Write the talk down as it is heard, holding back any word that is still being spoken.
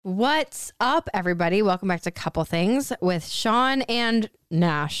What's up, everybody? Welcome back to Couple Things with Sean and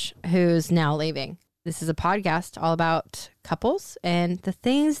Nash, who's now leaving. This is a podcast all about couples and the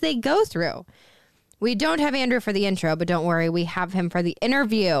things they go through. We don't have Andrew for the intro, but don't worry, we have him for the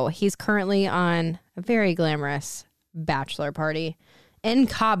interview. He's currently on a very glamorous bachelor party in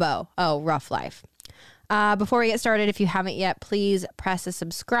Cabo. Oh, rough life. Before we get started, if you haven't yet, please press the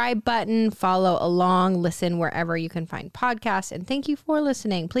subscribe button, follow along, listen wherever you can find podcasts, and thank you for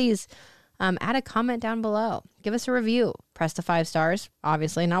listening. Please add a comment down below. Give us a review. Press the 5 stars.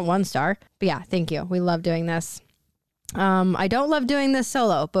 Obviously, not 1 star. But yeah, thank you. We love doing this. I don't love doing this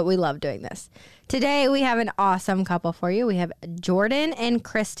solo, but we love doing this. Today, we have an awesome couple for you. We have Jordan and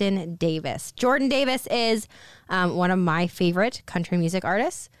Kristen Davis. Jordan Davis is one of my favorite country music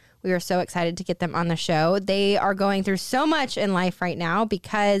artists. We are so excited to get them on the show. They are going through so much in life right now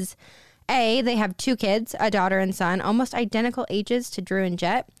because, A, they have 2 kids, a daughter and son, almost identical ages to Drew and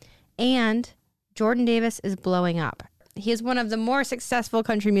Jet, and Jordan Davis is blowing up. He is one of the more successful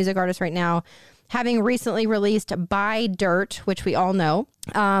country music artists right now, having recently released Buy Dirt, which we all know.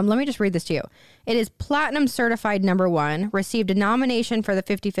 Let me just read this to you. It is platinum certified #1, received a nomination for the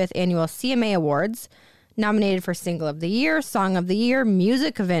 55th annual CMA Awards, nominated for Single of the Year, Song of the Year,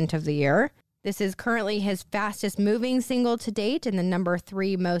 Music Event of the Year. This is currently his fastest moving single to date and the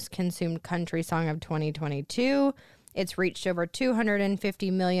 #3 most consumed country song of 2022. It's reached over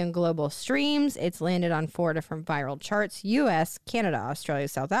 250 million global streams. It's landed on 4 different viral charts: US, Canada, Australia,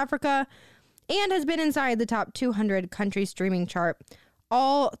 South Africa, and has been inside the top 200 country streaming chart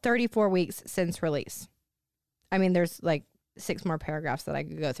all 34 weeks since release. I mean, there's like 6 more paragraphs that I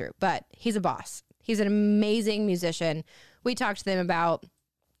could go through, but he's a boss. He's an amazing musician. We talked to them about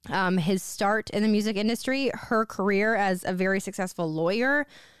his start in the music industry, her career as a very successful lawyer,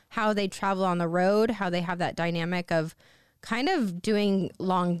 how they travel on the road, how they have that dynamic of kind of doing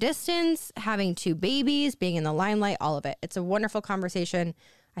long distance, having 2 babies, being in the limelight, all of it. It's a wonderful conversation.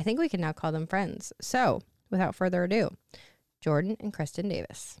 I think we can now call them friends. So without further ado, Jordan and Kristen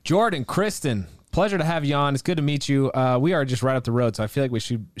Davis. Jordan, Kristen, pleasure to have you on. It's good to meet you. We are just right up the road, so I feel like we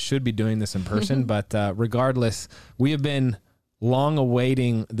should be doing this in person. But regardless, we have been long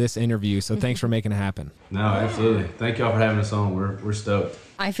awaiting this interview, so thanks for making it happen. No, absolutely. Thank y'all for having us on. We're stoked.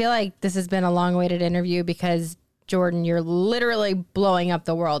 I feel like this has been a long-awaited interview because, Jordan, you're literally blowing up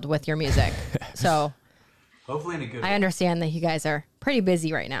the world with your music. So hopefully in a good way. I understand that you guys are pretty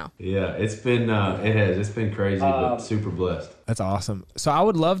busy right now. Yeah, it's been it's been crazy, but super blessed. That's awesome. So I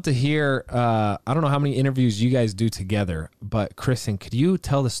would love to hear, I don't know how many interviews you guys do together, but Kristen, could you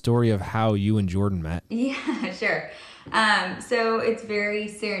tell the story of how you and Jordan met? Yeah, sure. So it's very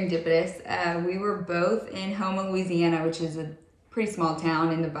serendipitous. We were both in Houma, Louisiana, which is a pretty small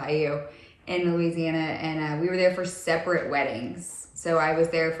town in the bayou in Louisiana, and we were there for separate weddings. So I was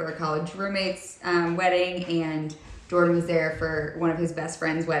there for a college roommate's wedding, and Jordan was there for one of his best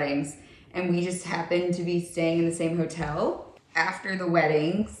friend's weddings, and we just happened to be staying in the same hotel. After the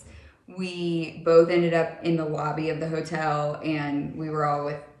weddings, we both ended up in the lobby of the hotel, and we were all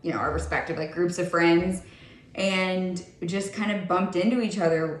with, our respective groups of friends, and just kind of bumped into each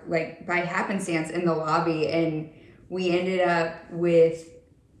other by happenstance in the lobby, and we ended up with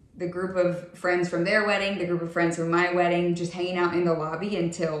the group of friends from their wedding, the group of friends from my wedding, just hanging out in the lobby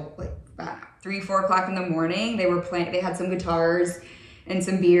until 3-4 o'clock in the morning. They were playing, they had some guitars and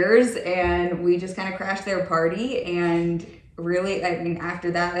some beers, and we just kind of crashed their party. And really, after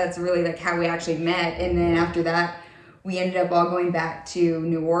that, that's really how we actually met. And then after that, we ended up all going back to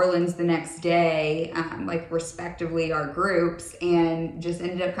New Orleans the next day, respectively our groups, and just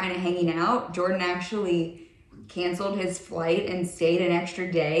ended up kind of hanging out. Jordan actually canceled his flight and stayed an extra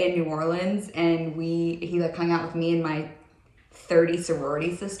day in New Orleans, and he hung out with me and my 30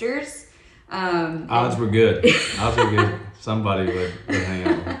 sorority sisters. Odds were good. Somebody would hang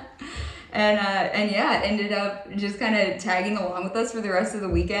out with me. And yeah, ended up just kind of tagging along with us for the rest of the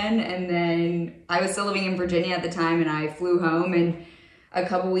weekend. And then I was still living in Virginia at the time, and I flew home, and a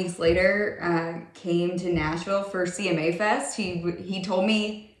couple weeks later came to Nashville for CMA Fest. He told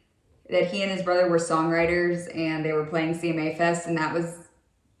me that he and his brother were songwriters, and they were playing CMA Fest, and that was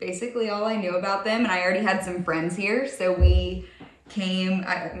basically all I knew about them. And I already had some friends here, so we came,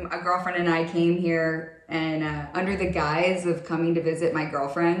 a girlfriend and I came here, and under the guise of coming to visit my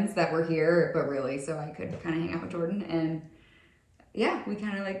girlfriends that were here, but really so I could kind of hang out with Jordan. And yeah, we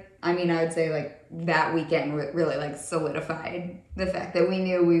kind of I would say that weekend really solidified the fact that we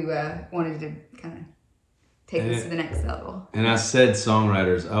knew we wanted to kind of take this to the next level. And I said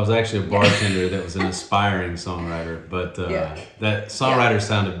songwriters. I was actually a bartender that was an aspiring songwriter, but that songwriter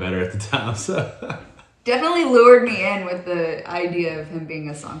sounded better at the time. So definitely lured me in with the idea of him being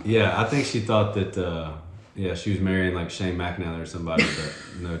a songwriter. Yeah, I think she thought that, she was marrying like Shane McNally or somebody, but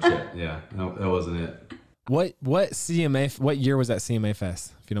no shit. Yeah, no, that wasn't it. What year was that CMA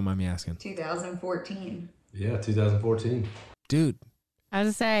Fest, if you don't mind me asking? 2014. Yeah, 2014. Dude. I was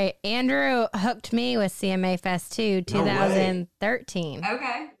going to say, Andrew hooked me with CMA Fest too, 2013.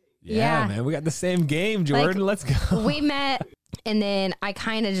 Okay. Yeah, man, we got the same game, Jordan. Let's go. We met, and then I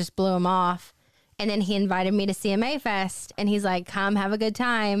kind of just blew him off. And then he invited me to CMA Fest, and he's like, come have a good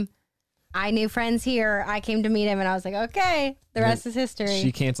time. I knew friends here. I came to meet him, and I was like, okay, the rest is history.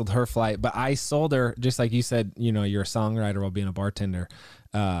 She canceled her flight, but I sold her, just like you said, you're a songwriter while being a bartender.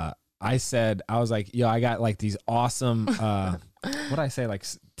 I was like, yo, I got like these awesome, what'd I say? Like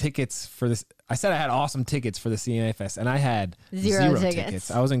tickets for this. I said I had awesome tickets for the CMA Fest, and I had zero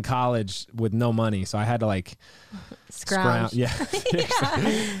tickets. I was in college with no money, so I had to like scrounge. Yeah.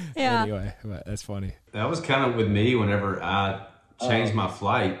 Yeah. Anyway, but that's funny. That was kind of with me whenever I changed my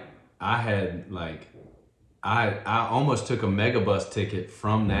flight. I had like, I almost took a megabus ticket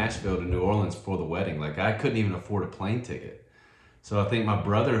from Nashville to New Orleans for the wedding. Like I couldn't even afford a plane ticket. So I think my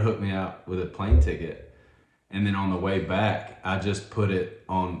brother hooked me up with a plane ticket. And then on the way back, I just put it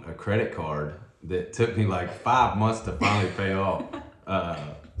on a credit card that took me like 5 months to finally pay off.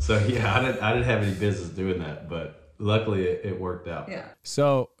 So yeah, I didn't have any business doing that, but luckily it worked out. Yeah.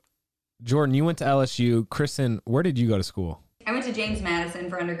 So Jordan, you went to LSU. Kristen, where did you go to school? I went to James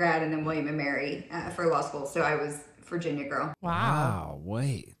Madison for undergrad and then William and Mary for law school. So I was Virginia girl. Wow.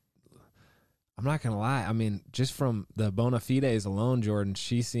 Wait. I'm not going to lie. I mean, just from the bona fides alone, Jordan,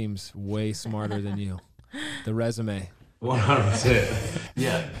 she seems way smarter than you. The resume. 100%.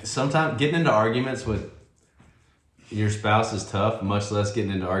 Yeah. Sometimes getting into arguments with your spouse is tough, much less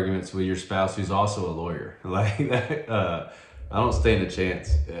getting into arguments with your spouse who's also a lawyer. Like that, I don't stand a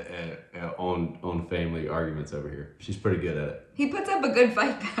chance on family arguments over here. She's pretty good at it. He puts up a good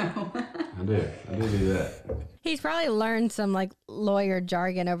fight though. I do that. He's probably learned some like lawyer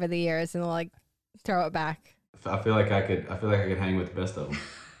jargon over the years and like throw it back. I feel like I could hang with the best of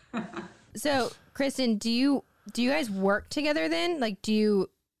them. So, Kristen, do you guys work together then? Like, do you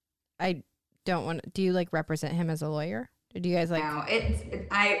like represent him as a lawyer? Or do you guys like? No,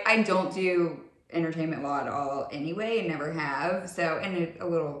 I don't do entertainment law at all anyway, never have. So, and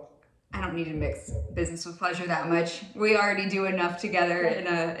I don't need to mix business with pleasure that much. We already do enough together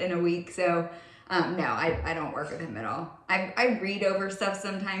in a week. So, no, I don't work with him at all. I read over stuff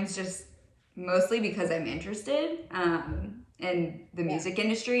sometimes, just mostly because I'm interested. And the music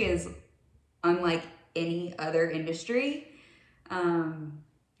industry is unlike any other industry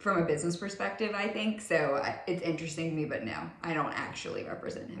from a business perspective, I think. So it's interesting to me, but no, I don't actually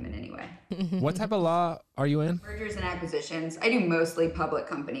represent him in any way. What type of law are you in? Mergers and acquisitions. I do mostly public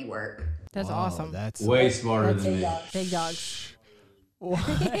company work. That's awesome. That's way smarter than me. Big dogs. What?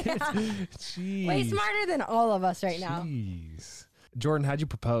 Yeah. Jeez. Way smarter than all of us right now. Jeez. Jordan, how'd you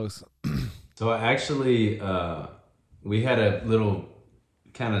propose? So I actually, we had a little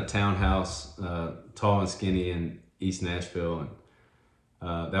kind of townhouse, tall and skinny in East Nashville.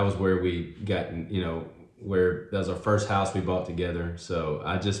 And that was where we got, that was our first house we bought together. So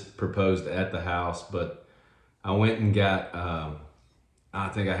I just proposed at the house, but I went and got, I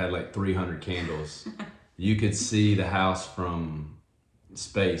think I had like 300 candles. You could see the house from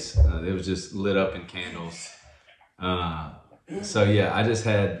space. It was just lit up in candles. So yeah, I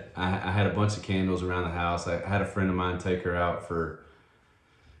had a bunch of candles around the house. I had a friend of mine take her out for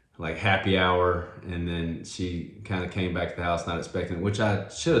like happy hour, and then she kind of came back to the house not expecting it, which I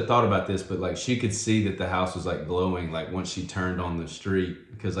should have thought about this, but like she could see that the house was like glowing like once she turned on the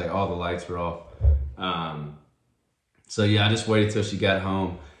street because like all the lights were off. So yeah, I just waited till she got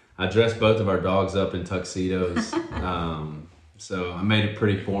home. I dressed both of our dogs up in tuxedos. So I made it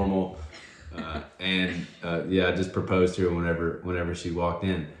pretty formal. I just proposed to her whenever she walked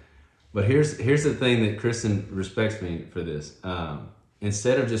in. But here's the thing that Kristen respects me for this.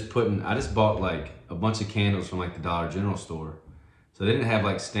 Instead of I just bought like a bunch of candles from like the Dollar General store. So they didn't have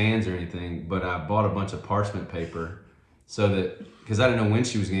like stands or anything, but I bought a bunch of parchment paper so that, because I didn't know when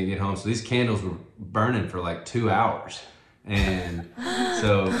she was going to get home. So these candles were burning for like 2 hours. And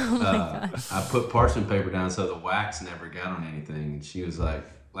so I put parchment paper down so the wax never got on anything. And she was like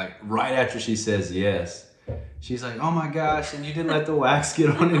right after she says yes, she's like, oh my gosh, and you didn't let the wax get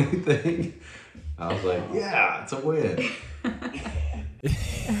on anything. I was like, yeah, it's a win.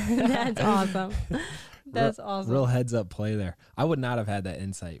 That's awesome. That's awesome. Real heads up play there. I would not have had that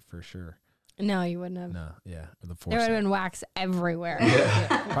insight for sure. No, you wouldn't have. No, yeah. There would have been wax everywhere. Yeah.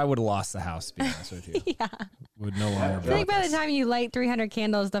 Probably would have lost the house, to be honest with you. Yeah. Would no longer I be think with by us. the time you light 300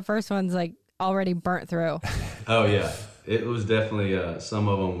 candles, the first one's like already burnt through. Oh yeah, it was definitely some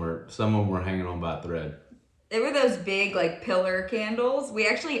of them were hanging on by a thread. They were those big like pillar candles.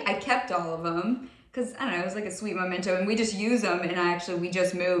 I kept all of them because I don't know, it was like a sweet memento, and we just use them. And we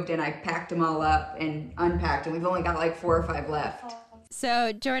just moved, and I packed them all up and unpacked, and we've only got like 4 or 5 left.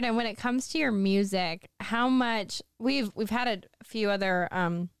 So Jordan, when it comes to your music, how much we've had a few other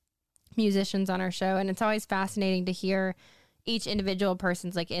musicians on our show, and it's always fascinating to hear each individual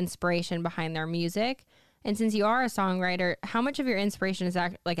person's like inspiration behind their music. And since you are a songwriter, how much of your inspiration is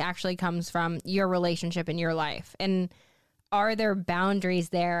actually comes from your relationship in your life? And are there boundaries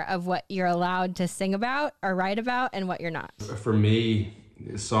there of what you're allowed to sing about or write about and what you're not? For me,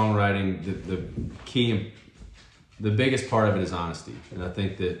 songwriting, the biggest part of it is honesty. And I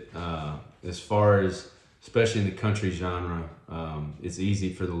think that as far as, especially in the country genre, it's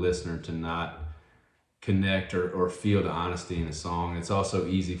easy for the listener to not connect or feel the honesty in a song. It's also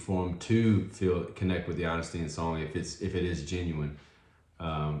easy for them to connect with the honesty in a song if it is genuine.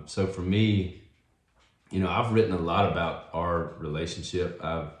 So for me, I've written a lot about our relationship.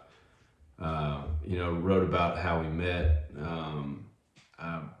 I've wrote about how we met.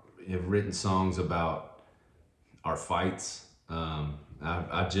 I have written songs about our fights.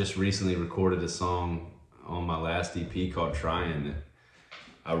 I just recently recorded a song on my last EP called Trying that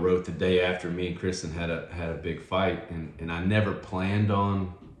I wrote the day after me and Kristen had a big fight, and I never planned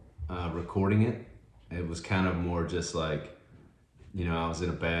on recording it. It was kind of more just like, I was in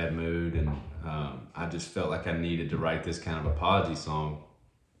a bad mood, and I just felt like I needed to write this kind of apology song,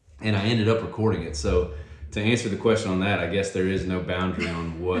 and I ended up recording it. So to answer the question on that, I guess there is no boundary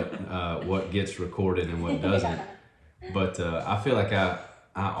on what gets recorded and what doesn't. But I feel like I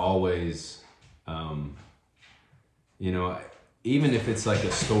always, even if it's like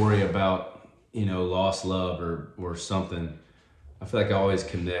a story about, lost love or something, I feel like I always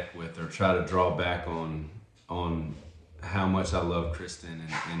connect with or try to draw back on how much I love Kristen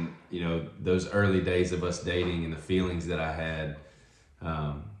and those early days of us dating and the feelings that I had.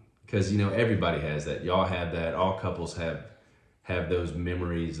 Because, everybody has that. Y'all have that. All couples have those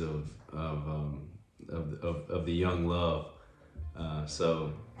memories of the young love.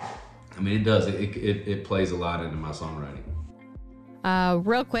 So, it does. It plays a lot into my songwriting.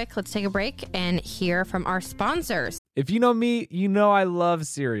 Real quick, let's take a break and hear from our sponsors. If you know me, you know I love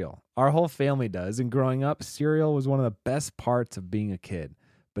cereal. Our whole family does, and growing up, cereal was one of the best parts of being a kid.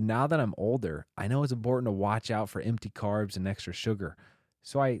 But now that I'm older, I know it's important to watch out for empty carbs and extra sugar.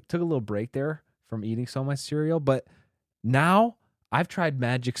 So I took a little break there from eating so much cereal, but now I've tried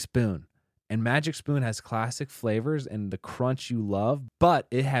Magic Spoon. And Magic Spoon has classic flavors and the crunch you love, but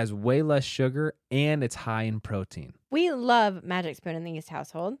it has way less sugar and it's high in protein. We love Magic Spoon in the East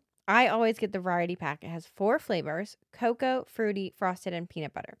household. I always get the variety pack. It has 4 flavors: cocoa, fruity, frosted, and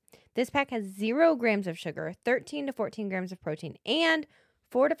peanut butter. This pack has 0 grams of sugar, 13 to 14 grams of protein, and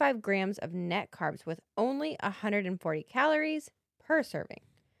 4 to 5 grams of net carbs with only 140 calories per serving.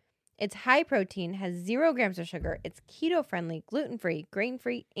 It's high protein, has 0 grams of sugar, it's keto-friendly, gluten-free,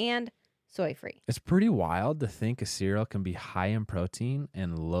 grain-free, and soy-free. It's pretty wild to think a cereal can be high in protein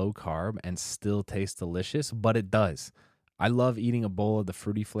and low carb and still taste delicious, but it does. I love eating a bowl of the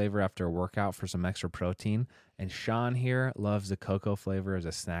fruity flavor after a workout for some extra protein, and Sean here loves the cocoa flavor as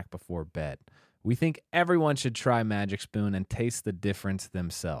a snack before bed. We think everyone should try Magic Spoon and taste the difference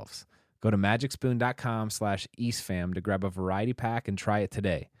themselves. Go to magicspoon.com/EastFam to grab a variety pack and try it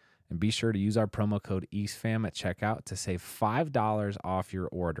today. And be sure to use our promo code EastFam at checkout to save $5 off your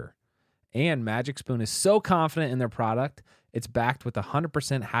order. And Magic Spoon is so confident in their product, it's backed with a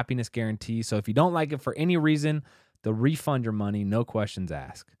 100% happiness guarantee. So if you don't like it for any reason, they'll refund your money, no questions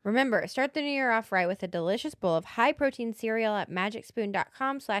asked. Remember, start the new year off right with a delicious bowl of high-protein cereal at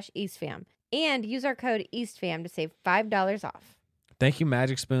magicspoon.com/EastFam. And use our code EastFam to save $5 off. Thank you,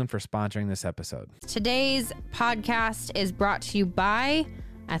 Magic Spoon, for sponsoring this episode. Today's podcast is brought to you by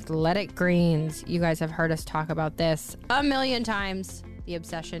Athletic Greens. You guys have heard us talk about this a million times. The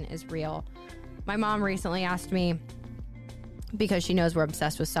obsession is real. My mom recently asked me, because she knows we're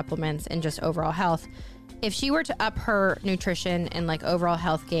obsessed with supplements and just overall health, if she were to up her nutrition and like overall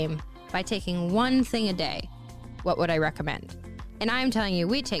health game by taking one thing a day, what would I recommend? And I'm telling you,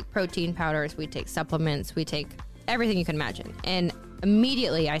 we take protein powders, we take supplements, we take everything you can imagine. And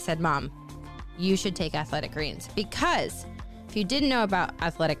immediately I said, Mom, you should take Athletic Greens. Because if you didn't know about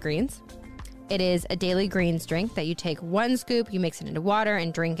Athletic Greens, it is a daily greens drink that you take 1 scoop, you mix it into water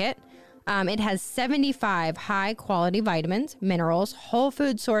and drink it. It has 75 high-quality vitamins, minerals, whole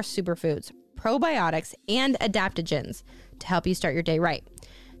food source superfoods, probiotics, and adaptogens to help you start your day right.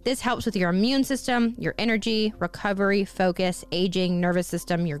 This helps with your immune system, your energy, recovery, focus, aging, nervous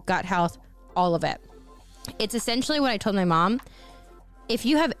system, your gut health, all of it. It's essentially what I told my mom. If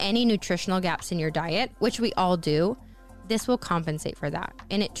you have any nutritional gaps in your diet, which we all do, this will compensate for that.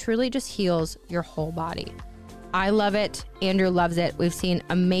 And it truly just heals your whole body. I love it. Andrew loves it. We've seen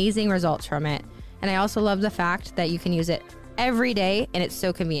amazing results from it. And I also love the fact that you can use it every day and it's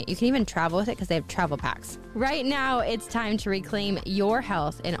so convenient. You can even travel with it because they have travel packs. Right now, it's time to reclaim your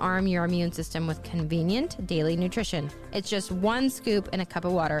health and arm your immune system with convenient daily nutrition. It's just 1 scoop in a cup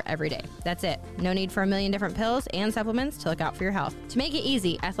of water every day. That's it. No need for a million different pills and supplements to look out for your health. To make it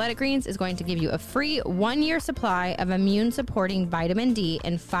easy, Athletic Greens is going to give you a free 1-year supply of immune supporting vitamin D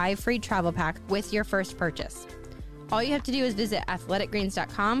and 5 free travel packs with your first purchase. All you have to do is visit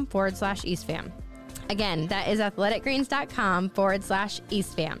athleticgreens.com/EastFam. Again, that is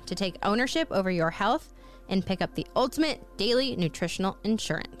athleticgreens.com/EastFam to take ownership over your health and pick up the ultimate daily nutritional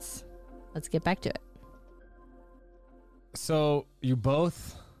insurance. Let's get back to it. So you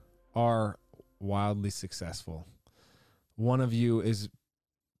both are wildly successful. One of you is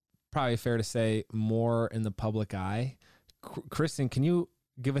probably fair to say more in the public eye. Kristen, can you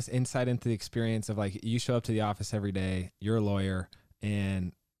give us insight into the experience of like you show up to the office every day, you're a lawyer,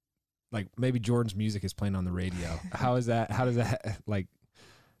 and like maybe Jordan's music is playing on the radio. How is that? How does that like?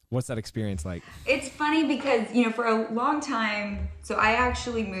 What's that experience like? It's funny because, for a long time, so I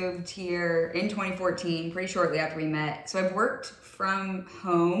actually moved here in 2014, pretty shortly after we met. So I've worked from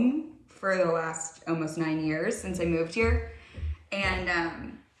home for the last almost 9 years since I moved here. And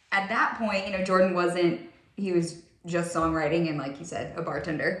at that point, Jordan he was just songwriting and, like you said, a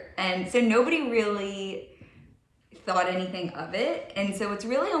bartender. And so nobody really thought anything of it. And so it's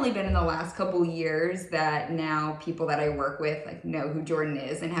really only been in the last couple years that now people that I work with like know who Jordan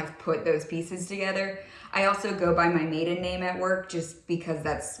is and have put those pieces together. I also go by my maiden name at work just because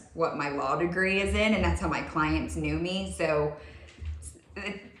that's what my law degree is in and that's how my clients knew me. So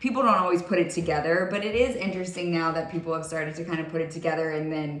people don't always put it together, but it is interesting now that people have started to kind of put it together.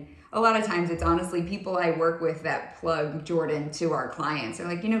 And then a lot of times it's honestly people I work with that plug Jordan to our clients. They're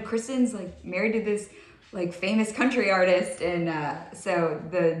like, Kristen's like married to this like famous country artist, and so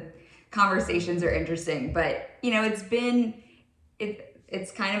the conversations are interesting. But it's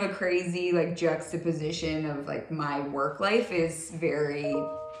kind of a crazy like juxtaposition of like my work life is very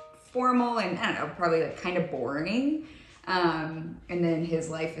formal and I don't know, probably like kind of boring, and then his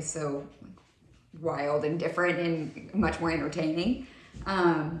life is so wild and different and much more entertaining.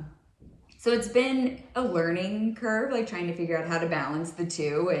 So it's been a learning curve, like trying to figure out how to balance the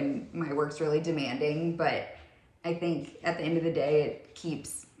two, and my work's really demanding, but I think at the end of the day, it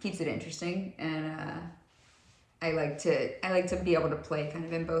keeps it interesting, and I like to be able to play kind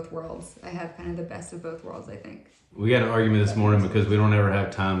of in both worlds. I have kind of the best of both worlds, I think. We had an argument this morning because we don't ever have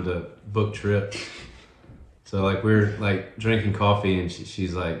time to book trips. So like we're like drinking coffee, and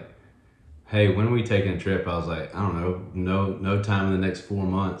she's like, hey, when are we taking a trip? I was like, I don't know, no time in the next 4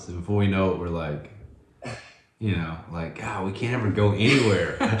 months. And before we know it, we're like, God, we can't ever go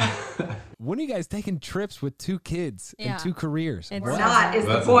anywhere. When are you guys taking trips with 2 kids and 2 careers? We're not, is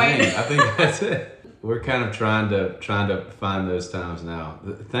the point. I think that's it. We're kind of trying to find those times now.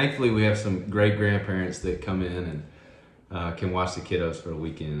 Thankfully, we have some great grandparents that come in and can watch the kiddos for a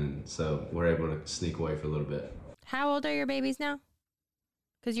weekend. And so we're able to sneak away for a little bit. How old are your babies now?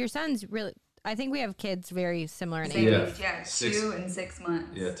 Because your son's really, I think we have kids very similar in Same age. age, yeah. 2 and 6 months.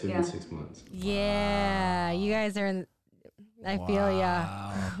 Yeah, 2 and 6 months. Yeah, you guys are in, I feel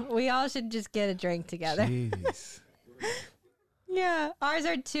we all should just get a drink together. Jeez. Yeah, ours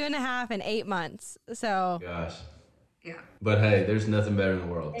are 2.5 and 8 months. So Gosh. Yeah. But hey, there's nothing better in the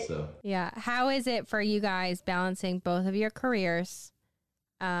world. So yeah, how is it for you guys balancing both of your careers?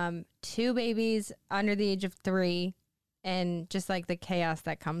 2 babies under the age of 3. And just like the chaos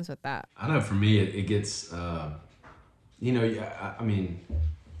that comes with that. I know for me, it gets, I mean,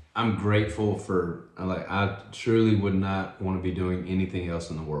 I'm grateful for, I truly would not want to be doing anything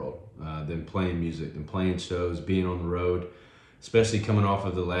else in the world than playing music, than playing shows, being on the road, especially coming off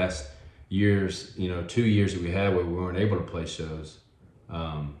of the last years, 2 years that we had where we weren't able to play shows.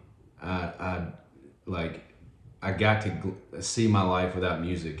 I got to see my life without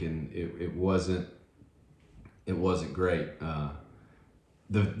music, and it wasn't great.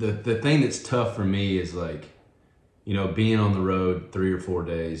 The thing that's tough for me is like, being on the road 3 or 4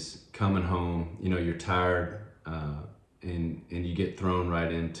 days, coming home, you're tired, and you get thrown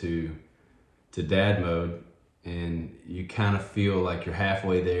right into dad mode, and you kind of feel like you're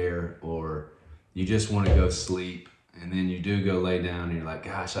halfway there, or you just want to go sleep, and then you do go lay down, and you're like,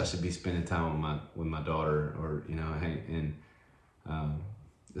 gosh, I should be spending time with my daughter, or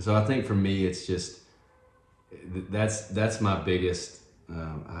so I think for me, it's just that's my biggest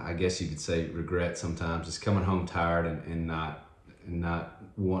I guess you could say regret sometimes, just coming home tired and not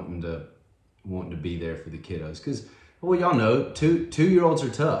wanting to be there for the kiddos. Because, well, y'all know, 2-year-olds are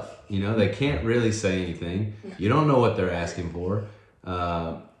tough. You know, they can't really say anything. You don't know what they're asking for.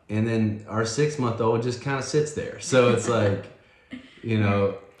 And then our 6-month-old just kind of sits there. So it's like, you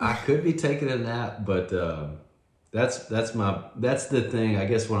know, I could be taking a nap, but that's the thing. I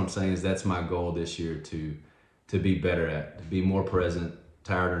guess what I'm saying is that's my goal this year, to be better at, to be more present,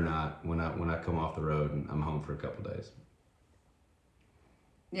 tired or not, when I come off the road and I'm home for a couple days.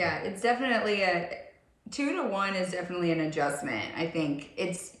 Yeah, it's definitely 2 to 1 is definitely an adjustment. I think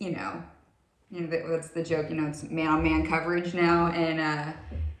it's, what's the joke? It's man-on-man coverage now. And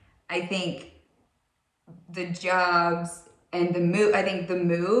I think the jobs and the move,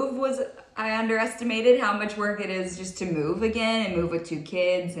 I underestimated how much work it is just to move again and move with 2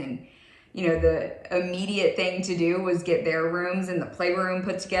 kids. And, the immediate thing to do was get their rooms and the playroom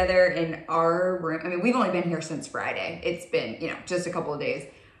put together, and our room. I mean, we've only been here since Friday. It's been, just a couple of days.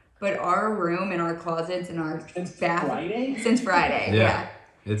 But our room and our closets and our bathroom since Friday. Yeah.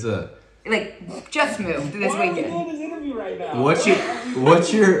 It's just moved this weekend. Why are we doing this interview right now?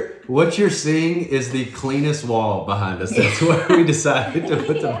 What you're seeing is the cleanest wall behind us. That's where we decided to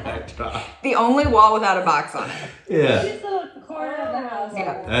put the backdrop. The only wall without a box on it. Yeah. Just the corner of the house.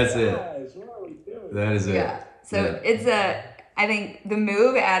 Yeah. That's it. Guys, what are we doing? That is it. Yeah. So it's I think the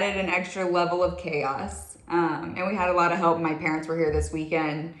move added an extra level of chaos. And we had a lot of help. My parents were here this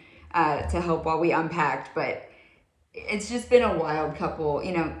weekend to help while we unpacked, but it's just been a wild couple.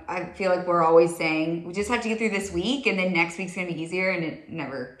 I feel like we're always saying we just have to get through this week, and then next week's gonna be easier, and it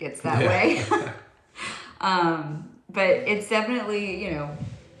never gets that way. But it's definitely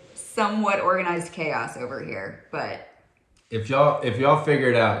somewhat organized chaos over here. But if y'all figure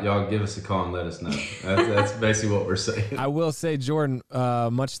it out, y'all give us a call and let us know. That's basically what we're saying. I will say, Jordan,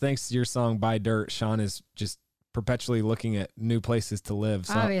 much thanks to your song "Buy Dirt," Sean is just perpetually looking at new places to live.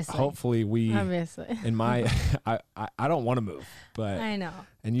 So Obviously. hopefully in my, I don't want to move, but I know.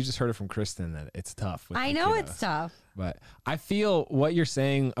 And you just heard it from Kristen that it's tough. I know it's tough. But I feel what you're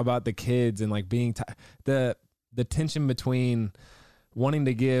saying about the kids and like being the tension between wanting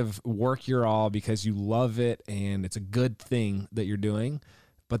to work your all because you love it and it's a good thing that you're doing,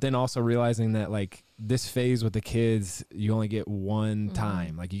 but then also realizing that like this phase with the kids, you only get one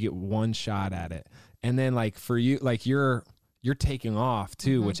time, like you get one shot at it. And then like for you, like you're taking off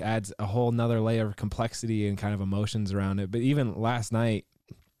too, which adds a whole nother layer of complexity and kind of emotions around it. But even last night,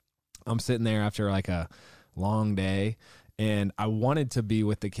 I'm sitting there after like a long day and I wanted to be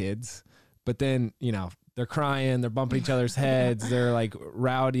with the kids, but then, they're crying, they're bumping each other's heads, they're like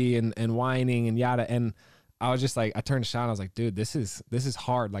rowdy and whining and yada. And I was just like, I turned to Sean, I was like, dude, this is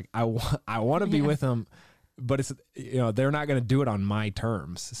hard. Like I want to be with them, but it's, they're not going to do it on my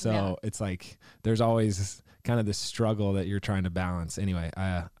terms. So it's like, there's always kind of this struggle that you're trying to balance. Anyway,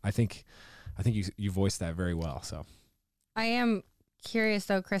 I think you voiced that very well. So I am curious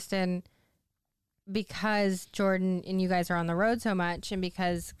though, Kristen, because Jordan and you guys are on the road so much, and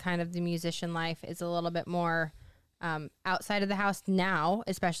because kind of the musician life is a little bit more outside of the house now,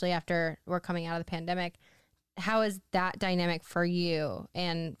 especially after we're coming out of the pandemic. How is that dynamic for you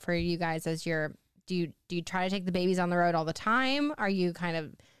and for you guys as do you try to take the babies on the road all the time? Are you kind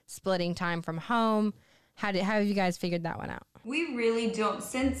of splitting time from home? How have you guys figured that one out? we really don't,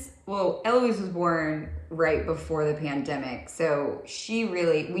 Eloise was born right before the pandemic, so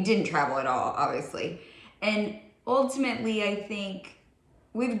we didn't travel at all, obviously. And ultimately, I think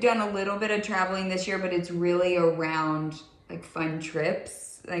we've done a little bit of traveling this year, but it's really around like fun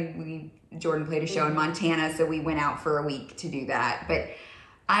trips. Like Jordan played a show in Montana, so we went out for a week to do that. But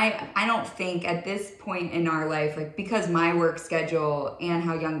I don't think at this point in our life, like because my work schedule and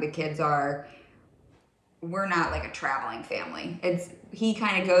how young the kids are, we're not like a traveling family. He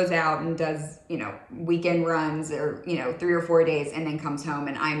kind of goes out and does, weekend runs or, 3 or 4 days and then comes home,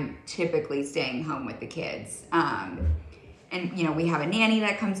 and I'm typically staying home with the kids. And, we have a nanny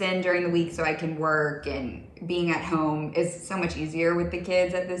that comes in during the week so I can work, and being at home is so much easier with the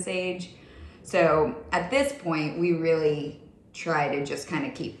kids at this age. So at this point, we really try to just kind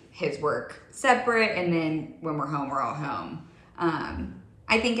of keep his work separate, and then when we're home, we're all home.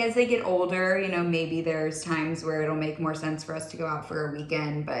 I think as they get older, maybe there's times where it'll make more sense for us to go out for a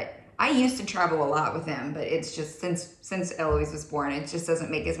weekend, but I used to travel a lot with him, but it's just since Eloise was born, it just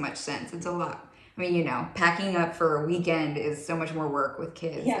doesn't make as much sense. It's a lot. I mean, packing up for a weekend is so much more work with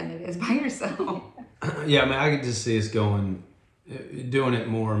kids than it is by yourself. Yeah, I mean, I could just see us doing it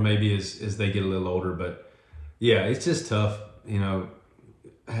more maybe as they get a little older, but yeah, it's just tough,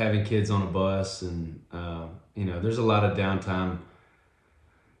 having kids on a bus, and there's a lot of downtime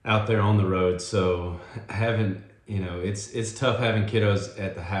out there on the road. So having, it's tough having kiddos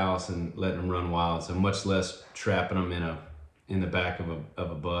at the house and letting them run wild. So much less trapping them in the back of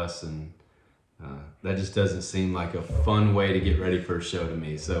a bus, and that just doesn't seem like a fun way to get ready for a show to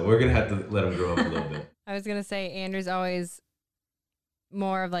me. So we're gonna have to let them grow up a little bit. I was gonna say Andrew's always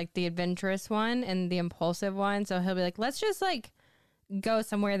more of like the adventurous one and the impulsive one. So he'll be like, let's just like go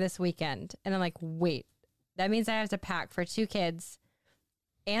somewhere this weekend. And I'm like, wait, that means I have to pack for 2 kids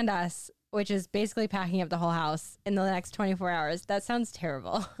and us, which is basically packing up the whole house in the next 24 hours. That sounds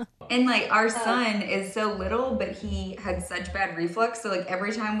terrible. And like our son is so little, but he had such bad reflux. So like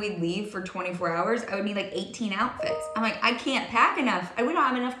every time we'd leave for 24 hours, I would need like 18 outfits. I'm like, I can't pack enough. We don't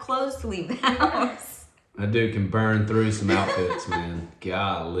have enough clothes to leave the house. That dude can burn through some outfits, man.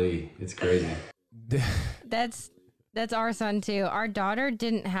 Golly, it's crazy. That's our son too. Our daughter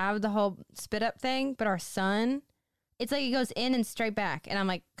didn't have the whole spit up thing, but our son, it's like he goes in and straight back. And I'm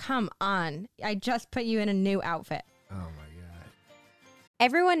like, come on. I just put you in a new outfit. Oh my God.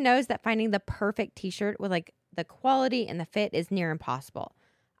 Everyone knows that finding the perfect t-shirt with like the quality and the fit is near impossible.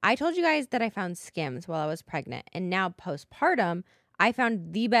 I told you guys that I found Skims while I was pregnant, and now postpartum, I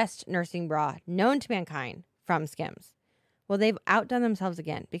found the best nursing bra known to mankind from Skims. Well, they've outdone themselves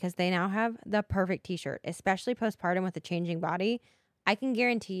again because they now have the perfect t-shirt, especially postpartum with a changing body. I can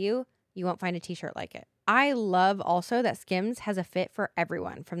guarantee you won't find a t-shirt like it. I love also that Skims has a fit for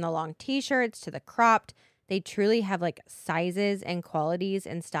everyone, from the long t-shirts to the cropped. They truly have like sizes and qualities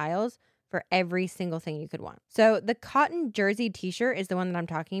and styles for every single thing you could want. So the cotton jersey t-shirt is the one that I'm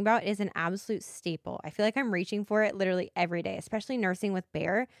talking about. It is an absolute staple. I feel like I'm reaching for it literally every day, especially nursing with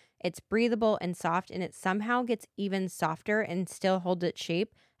Bear. It's breathable and soft, and it somehow gets even softer and still holds its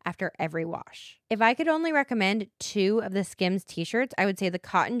shape after every wash. If I could only recommend 2 of the Skims t-shirts, I would say the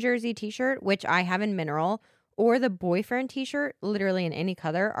cotton jersey t-shirt, which I have in mineral, or the boyfriend t-shirt, literally in any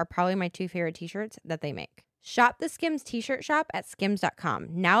color, are probably my 2 favorite t-shirts that they make. Shop the Skims t-shirt shop at skims.com.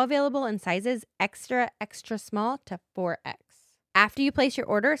 Now available in sizes extra, extra small to 4X. After you place your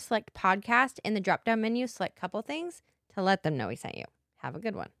order, select podcast in the drop-down menu, select couple things to let them know we sent you. Have a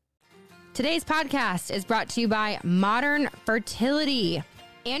good one. Today's podcast is brought to you by Modern Fertility.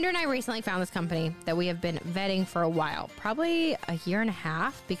 Andrew and I recently found this company that we have been vetting for a while, probably a year and a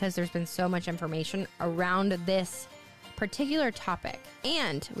half, because there's been so much information around this particular topic.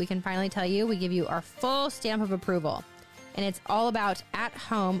 And we can finally tell you, we give you our full stamp of approval. And it's all about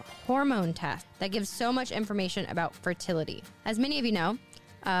at-home hormone tests that gives so much information about fertility. As many of you know,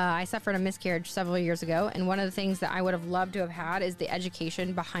 I suffered a miscarriage several years ago, and one of the things that I would have loved to have had is the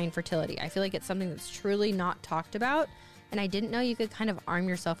education behind fertility. I feel like it's something that's truly not talked about, and I didn't know you could kind of arm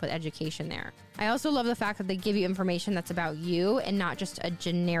yourself with education there. I also love the fact that they give you information that's about you and not just a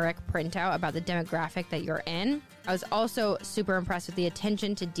generic printout about the demographic that you're in. I was also super impressed with the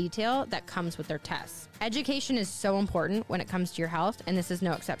attention to detail that comes with their tests. Education is so important when it comes to your health, and this is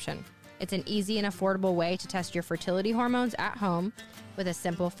no exception. It's an easy and affordable way to test your fertility hormones at home with a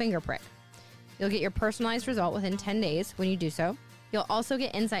simple finger prick. You'll get your personalized result within 10 days when you do so. You'll also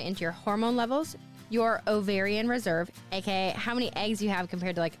get insight into your hormone levels, your ovarian reserve, aka how many eggs you have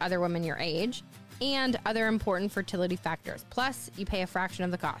compared to like other women your age, and other important fertility factors. Plus, you pay a fraction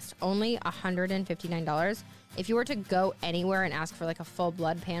of the cost, only $159. If you were to go anywhere and ask for like a full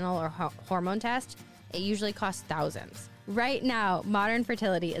blood panel or hormone test, it usually costs thousands. Right now, Modern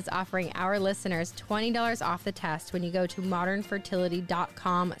Fertility is offering our listeners $20 off the test when you go to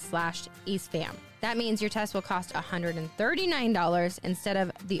modernfertility.com/eastfam. That means your test will cost $139 instead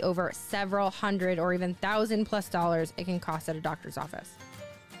of the over several hundred or even $1,000+ it can cost at a doctor's office.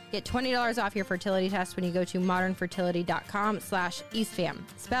 Get $20 off your fertility test when you go to modernfertility.com/eastfam,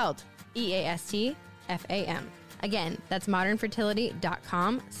 spelled EASTFAM. Again, that's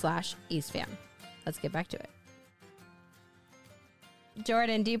modernfertility.com/eastfam. Let's get back to it.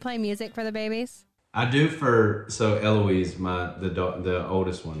 Jordan, do you play music for the babies? I do so Eloise, the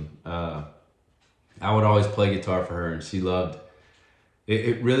oldest one. I would always play guitar for her, and she loved it.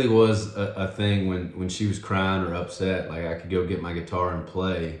 It really was a thing when she was crying or upset. Like I could go get my guitar and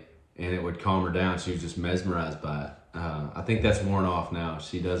play, and it would calm her down. She was just mesmerized by it. I think that's worn off now.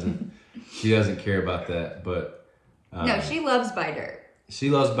 She doesn't care about that. But No, she loves Buy Dirt. She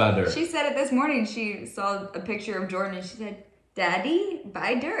loves Buy Dirt. She said it this morning. She saw a picture of Jordan and she said, "Daddy,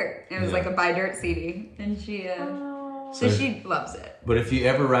 Buy Dirt." And it was like a Buy Dirt CD, and she she loves it. But if you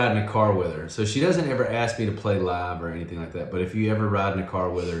ever ride in a car with her, so she doesn't ever ask me to play live or anything like that. But if you ever ride in a car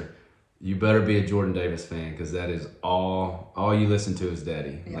with her, you better be a Jordan Davis fan, because that is all you listen to is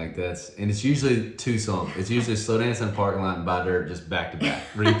Daddy. Yeah. Like and it's usually 2 songs. It's usually Slow Dance in the Parking Lot and Buy Dirt, just back to back,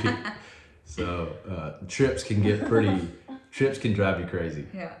 repeat. So trips can get pretty trips can drive you crazy.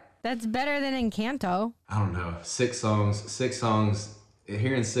 Yeah. That's better than Encanto. I don't know. 6 songs.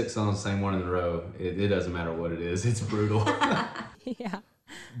 Hearing 6 songs, same one in a row. It doesn't matter what it is. It's brutal. Yeah.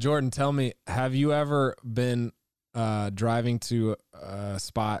 Jordan, tell me, have you ever been driving to a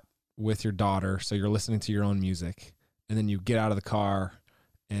spot with your daughter, so you're listening to your own music, and then you get out of the car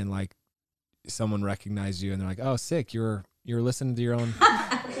and like someone recognized you and they're like, "Oh, sick, you're listening to your own."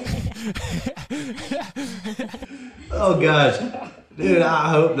 Oh gosh, dude, I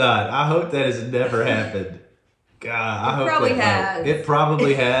hope not. I hope that has never happened. God, I hope probably that, has. It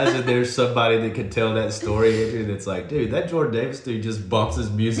probably has, and there's somebody that can tell that story, Andrew, that's like, dude, that Jordan Davis dude just bumps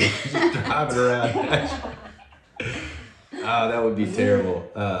his music just driving around. Oh, that would be terrible.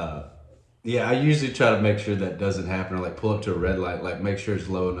 Yeah, I usually try to make sure that doesn't happen, or like pull up to a red light, like make sure it's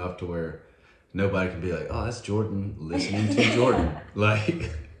low enough to where nobody can be like, "Oh, that's Jordan listening to Jordan." Like,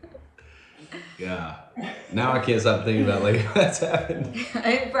 yeah. Now I can't stop thinking about like that's happened.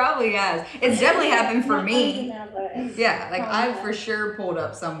 It probably has. It's definitely happened for me. Yeah, like I've for sure pulled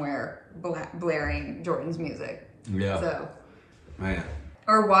up somewhere blaring Jordan's music. Yeah. So, Man.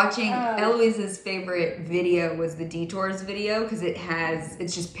 or watching Eloise's favorite video was the Detours video because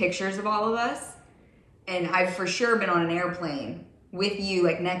it's just pictures of all of us, and I've for sure been on an airplane with you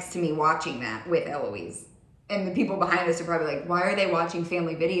like next to me watching that with Eloise. And the people behind us are probably like, why are they watching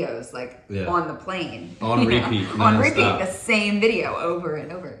family videos like on the plane? On repeat. On repeat, the same video over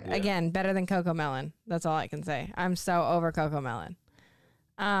and over. Yeah. Again, better than Coco Melon. That's all I can say. I'm so over Coco Melon.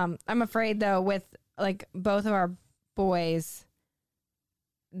 I'm afraid though with like both of our boys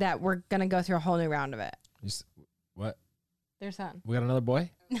that we're going to go through a whole new round of it. What? Their son. We got another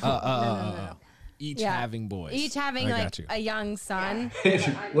boy? No. Each having boys. Each having like a young son. Wait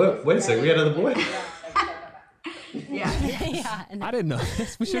a second, we got another boy? Yeah. Yeah. I didn't know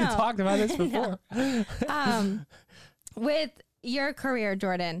this. We should have talked about this before. With your career,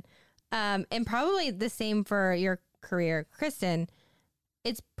 Jordan, and probably the same for your career, Kristen,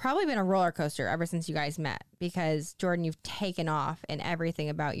 it's probably been a roller coaster ever since you guys met because, Jordan, you've taken off and everything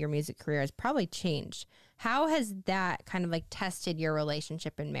about your music career has probably changed. How has that kind of like tested your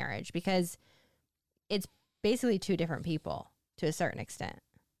relationship and marriage? Because it's basically two different people to a certain extent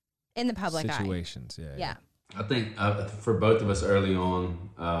in the public situations. eye. Yeah. I think for both of us early on,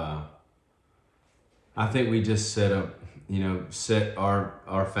 I think we just set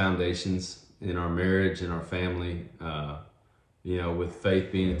our foundations in our marriage and our family, with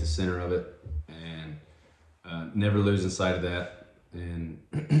faith being at the center of it, and never losing sight of that, and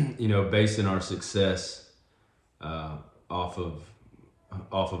basing our success off of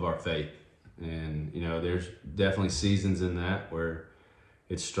our faith. And there's definitely seasons in that where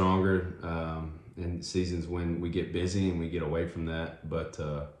it's stronger, and seasons when we get busy and we get away from that. But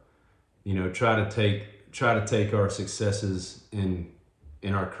try to take our successes in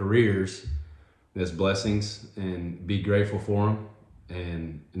our careers as blessings and be grateful for them,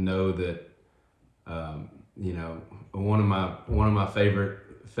 and know that one of my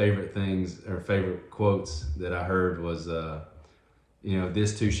favorite things or favorite quotes that I heard was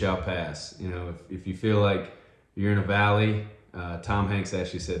this too shall pass. If you feel like you're in a valley, Tom Hanks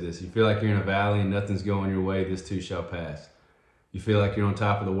actually said this, you feel like you're in a valley and nothing's going your way, this too shall pass. You feel like you're on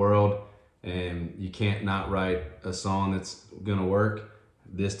top of the world and you can't not write a song that's gonna work,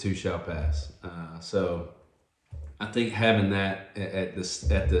 this too shall pass. So I think having that at the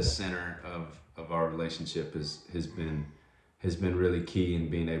center of our relationship has been really key in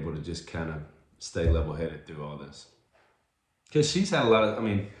being able to just kind of stay level-headed through all this. Because she's had a lot of,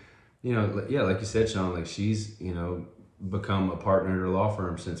 like you said, Sean, like she's, become a partner at her law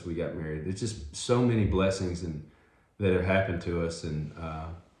firm since we got married. There's just so many blessings that have happened to us, and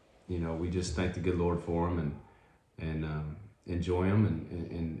we just thank the good Lord for them and enjoy them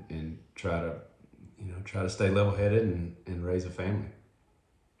and try to stay level-headed and raise a family.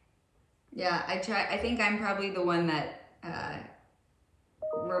 Yeah, I think I'm probably the one that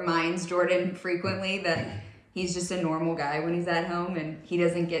reminds Jordan frequently that he's just a normal guy when he's at home, and he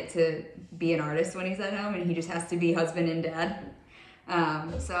doesn't get to be an artist when he's at home, and he just has to be husband and dad.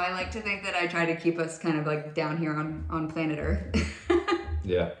 So I like to think that I try to keep us kind of like down here on planet Earth.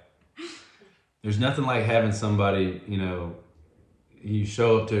 Yeah. There's nothing like having somebody, you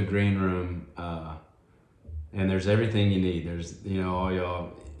show up to a green room, and there's everything you need. There's, all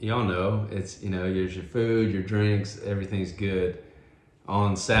y'all know, it's, there's your food, your drinks, everything's good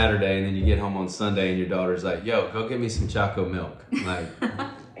on Saturday, and then you get home on Sunday and your daughter's like, yo, go get me some Choco milk. Like,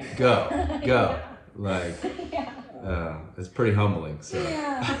 go. Like, it's pretty humbling. So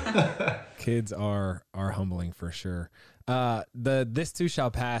Kids are humbling for sure. This too shall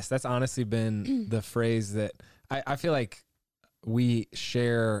pass. That's honestly been the phrase that I feel like we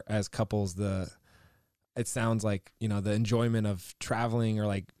share as couples it sounds like, the enjoyment of traveling or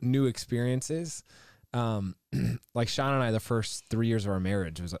like new experiences. Like Sean and I, the first 3 years of our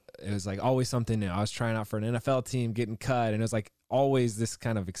marriage it was like always something new. I was trying out for an NFL team, getting cut, and it was like always this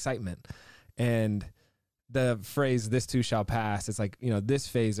kind of excitement. And the phrase "this too shall pass," it's like, this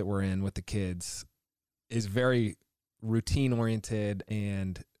phase that we're in with the kids is very routine oriented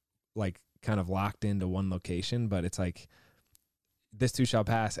and like kind of locked into one location, but it's like this too shall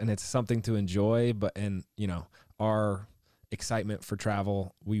pass, and it's something to enjoy. But our excitement for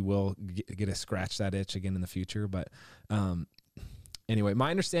travel, we will get to scratch that itch again in the future. But anyway, my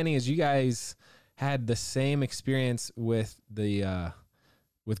understanding is you guys had the same experience with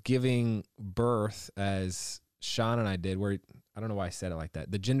with giving birth as Sean and I did, where I don't know why I said it like that.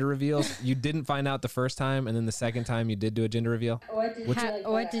 The gender reveals, you didn't find out the first time, and then the second time you did do a gender reveal.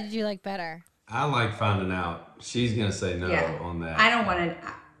 What did you like better? I like finding out. She's gonna say no on that. I don't want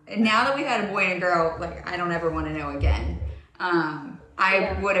to. Now that we've had a boy and a girl, like I don't ever want to know again.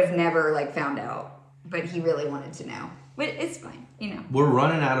 I would have never found out, but he really wanted to know. But it's fine, We're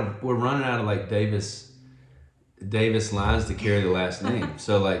running out of like Davis lines to carry the last name.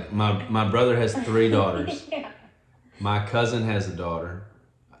 So like my brother has 3 daughters. My cousin has a daughter.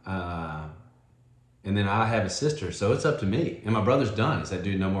 And then I have a sister, so it's up to me. And my brother's done. He said,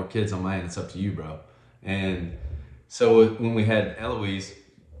 dude, no more kids on my end. It's up to you, bro. And so when we had Eloise,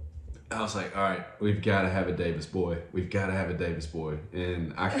 I was like, all right, we've got to have a Davis boy. We've got to have a Davis boy.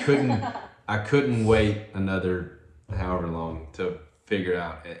 And I couldn't wait another however long to figure it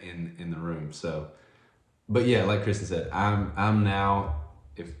out in the room. So, but yeah, like Kristen said, I'm now,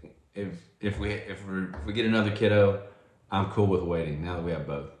 if we get another kiddo, I'm cool with waiting now that we have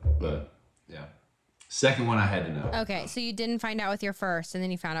both. But yeah. Second one I had to know. Okay, so you didn't find out with your first, and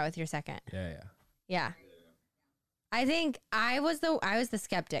then you found out with your second. Yeah. I think I was the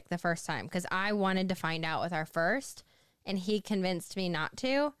skeptic the first time because I wanted to find out with our first, and he convinced me not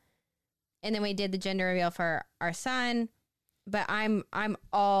to. And then we did the gender reveal for our son, but I'm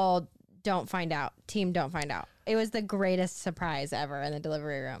all don't find out. Team don't find out. It was the greatest surprise ever in the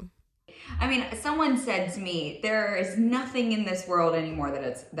delivery room. I mean, someone said to me, there is nothing in this world anymore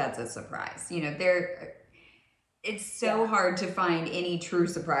that's a surprise. It's so hard to find any true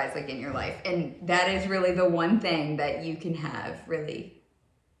surprise in your life. And that is really the one thing that you can have really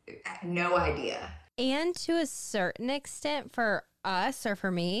no idea. And to a certain extent for us or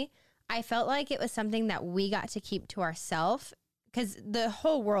for me, I felt like it was something that we got to keep to ourselves because the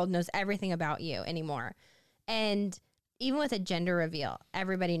whole world knows everything about you anymore. And even with a gender reveal,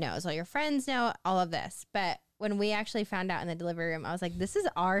 everybody knows. All your friends know all of this. But when we actually found out in the delivery room, I was like, this is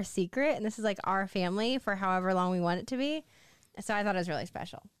our secret. And this is our family for however long we want it to be. So I thought it was really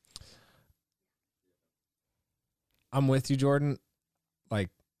special. I'm with you, Jordan.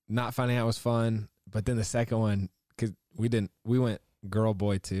 Not finding out was fun. But then the second one, because we went girl,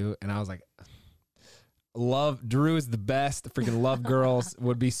 boy too. And I was like, Drew is the best. Freaking love girls.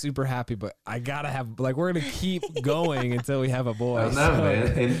 Would be super happy, but I gotta have we're gonna keep going until we have a boy. I know,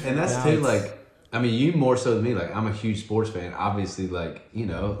 man, and that's too you more so than me. I'm a huge sports fan. Obviously,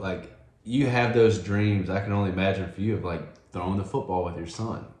 you have those dreams. I can only imagine for you of throwing the football with your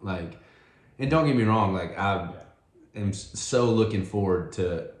son. And don't get me wrong. I am so looking forward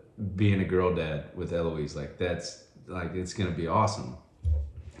to being a girl dad with Eloise. That's it's gonna be awesome.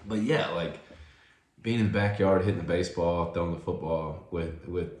 But yeah, being in the backyard, hitting the baseball, throwing the football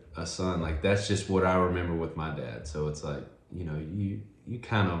with a son, that's just what I remember with my dad. So it's you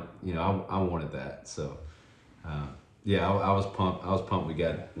kind of, I wanted that. So, yeah, I was pumped. I was pumped. We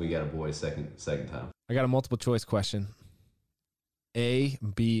got a boy second time. I got a multiple choice question. A,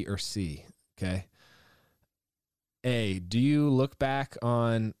 B, or C. Okay. A, do you look back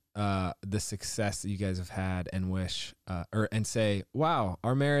on the success that you guys have had and wish, and say, wow,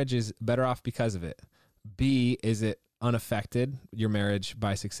 our marriage is better off because of it? B, is it unaffected, your marriage,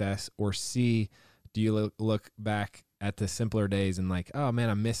 by success? Or C, do you look back at the simpler days and oh man,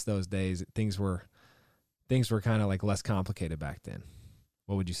 I miss those days. Things were kind of less complicated back then.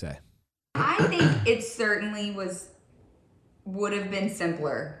 What would you say? I think it certainly would have been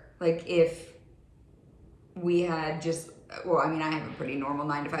simpler. If we had just, I have a pretty normal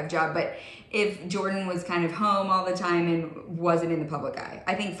 9-to-5 job, but if Jordan was kind of home all the time and wasn't in the public eye,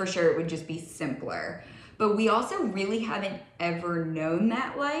 I think for sure it would just be simpler. But we also really haven't ever known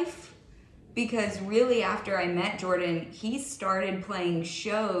that life because really after I met Jordan, he started playing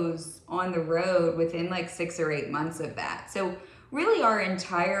shows on the road within 6 or 8 months of that. So really our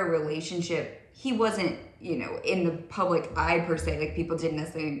entire relationship, he wasn't, in the public eye per se, like people didn't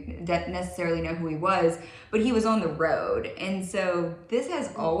necessarily know who he was, but he was on the road. And so this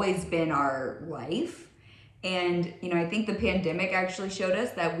has always been our life. And, I think the pandemic actually showed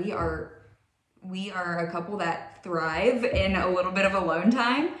us that we are a couple that thrive in a little bit of alone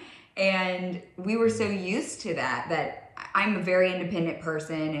time. And we were so used to that I'm a very independent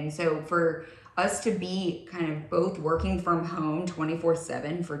person. And so for us to be kind of both working from home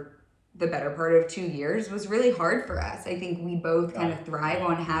 24/7 for the better part of 2 years was really hard for us. I think we both kind of thrive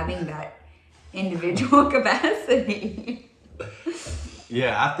on having that individual capacity.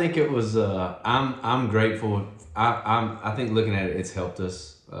 Yeah, I think it was. I'm grateful. I think looking at it, it's helped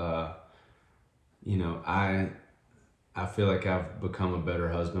us. I feel like I've become a better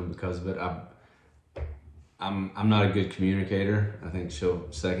husband because of it. I'm not a good communicator. I think she'll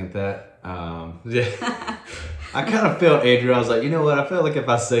second that. Yeah. I kind of felt Andrew. I was like, you know what? I feel like if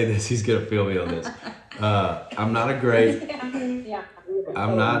I say this, he's gonna feel me on this. I'm not a great. Yeah.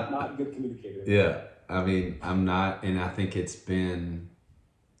 I'm not a good communicator. Yeah, I mean, I'm not, and I think it's been,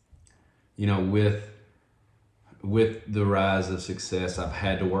 with the rise of success, I've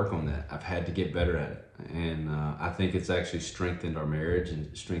had to work on that. I've had to get better at it, and I think it's actually strengthened our marriage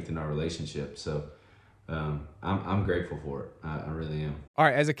and strengthened our relationship. So I'm grateful for it. I really am. All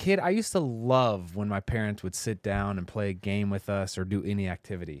right, as a kid, I used to love when my parents would sit down and play a game with us or do any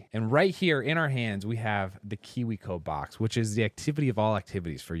activity. And right here in our hands, we have the KiwiCo box, which is the activity of all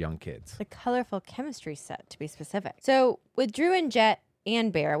activities for young kids. The colorful chemistry set, to be specific. So with Drew and Jet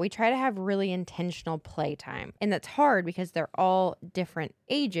and Bear, we try to have really intentional playtime. And that's hard because they're all different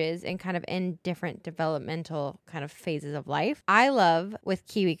ages and kind of in different developmental kind of phases of life. I love with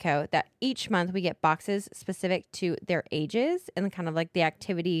KiwiCo that each month we get boxes specific to their ages and kind of like the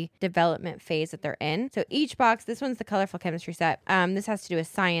activity development phase that they're in. So each box, this one's the colorful chemistry set. This has to do with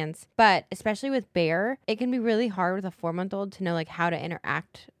science, but especially with Bear, it can be really hard with a 4-month-old to know like how to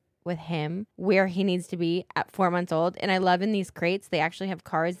interact with him, where he needs to be at 4 months old. And I love in these crates, they actually have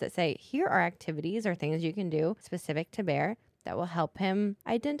cards that say, here are activities or things you can do specific to Bear that will help him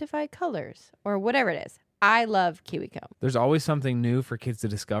identify colors or whatever it is. I love KiwiCo. There's always something new for kids to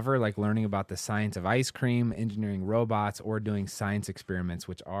discover, like learning about the science of ice cream, engineering robots, or doing science experiments,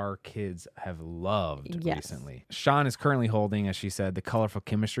 which our kids have loved recently. Sean is currently holding, as she said, the colorful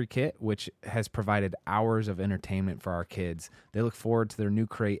chemistry kit, which has provided hours of entertainment for our kids. They look forward to their new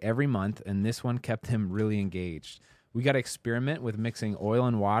crate every month, and this one kept him really engaged. We got to experiment with mixing oil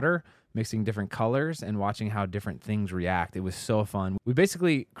and water, mixing different colors, and watching how different things react. It was so fun. We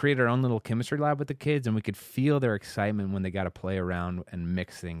basically created our own little chemistry lab with the kids, and we could feel their excitement when they got to play around and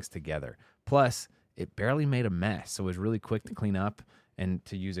mix things together. Plus, it barely made a mess, so it was really quick to clean up and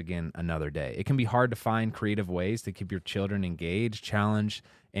to use again another day. It can be hard to find creative ways to keep your children engaged, challenged,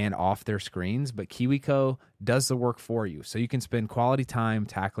 and off their screens, but KiwiCo does the work for you, so you can spend quality time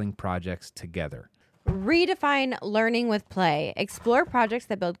tackling projects together. Redefine learning with play. Explore projects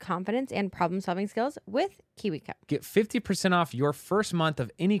that build confidence and problem-solving skills with KiwiCo. Get 50% off your first month of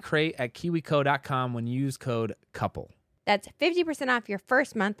any crate at kiwico.com when you use code COUPLE. That's 50% off your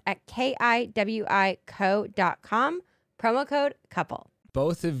first month at kiwico.com. Promo code COUPLE.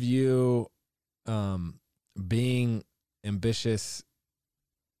 Both of you being ambitious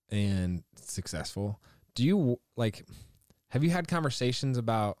and successful, have you had conversations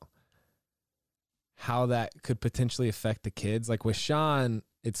about how that could potentially affect the kids? Like with Sean,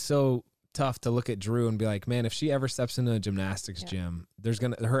 it's so tough to look at Drew and be like, man, if she ever steps into a gymnastics gym,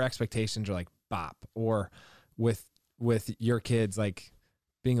 her expectations are like bop. Or with your kids, like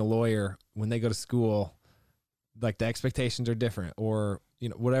being a lawyer, when they go to school, like the expectations are different, or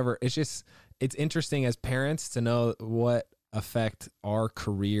whatever. It's interesting as parents to know what effect our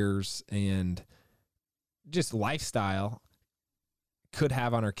careers and just lifestyle could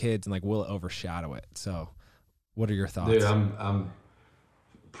have on our kids, and like, will it overshadow it? So what are your thoughts? Dude, I'm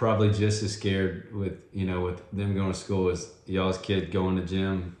probably just as scared with them going to school as y'all's kid going to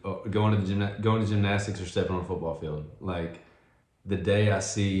gymnastics or stepping on a football field. Like the day I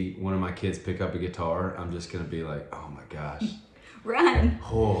see one of my kids pick up a guitar, I'm just going to be like, oh my gosh. Run.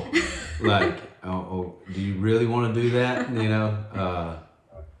 Oh, do you really want to do that?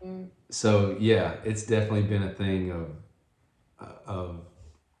 So yeah, it's definitely been a thing of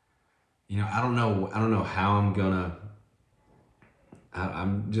I don't know how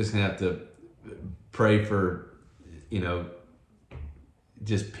I'm just gonna have to pray for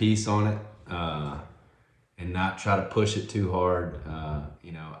just peace on it, and not try to push it too hard.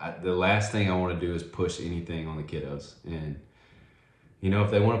 The last thing I want to do is push anything on the kiddos. And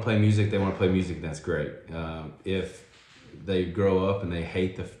if they want to play music, they want to play music. That's great. If they grow up and they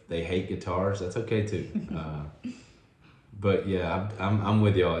hate guitars, that's okay too. But yeah, I'm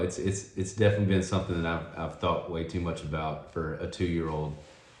with y'all. It's definitely been something that I've thought way too much about for a 2-year-old.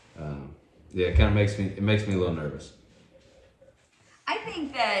 Yeah, it kind of makes me a little nervous. I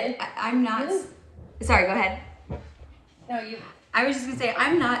think that I'm not. Sorry, go ahead. No, you. I was just gonna say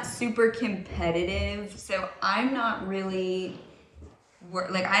I'm not super competitive, so I'm not really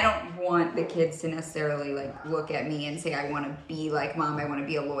like I don't want the kids to necessarily like look at me and say I want to be like mom, I want to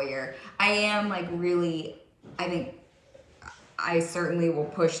be a lawyer. I am like really, I think I certainly will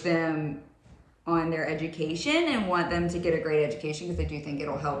push them on their education and want them to get a great education because I do think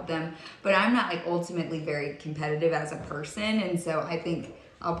it'll help them. But I'm not like ultimately very competitive as a person, and so I think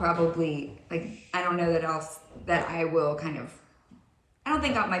I'll probably like I don't know that I will kind of. I don't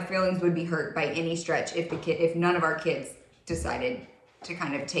think my feelings would be hurt by any stretch if none of our kids decided to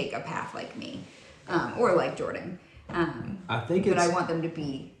kind of take a path like me, or like Jordan. I think but I want them to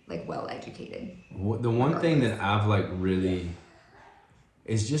be like well educated. The one thing that I've like really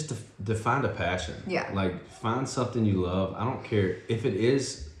is just to find a passion. Yeah. Like find something you love. I don't care if it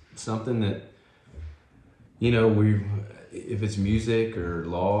is something that, if it's music or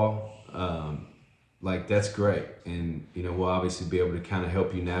law, like that's great. And, we'll obviously be able to kind of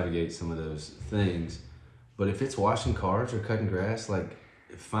help you navigate some of those things. But if it's washing cars or cutting grass, like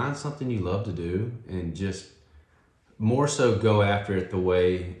find something you love to do and just more so go after it the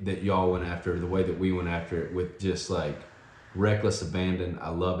way that y'all went after it, the way that we went after it, with just like reckless abandon. I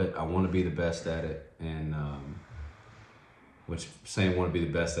love it. I want to be the best at it. And, which saying want to be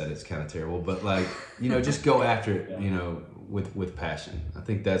the best at it's kind of terrible, but like, just go after it, with passion. I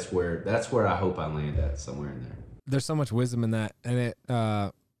think that's where I hope I land at, somewhere in there. There's so much wisdom in that. And it,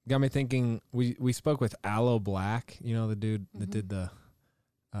 got me thinking, we spoke with Aloe Black, the dude that did the,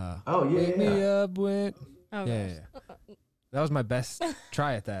 Wake me up when, yeah. That was my best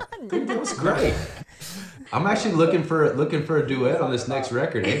try at that. Dude, that was great. I'm actually looking for a duet on this next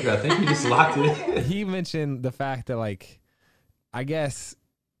record, Andrew. I think you just locked it in. He mentioned the fact that, like, I guess,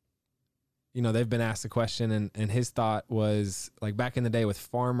 they've been asked the question, and his thought was, like, back in the day with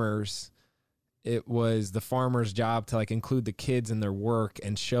farmers, it was the farmer's job to, like, include the kids in their work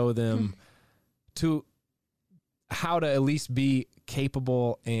and show them to how to at least be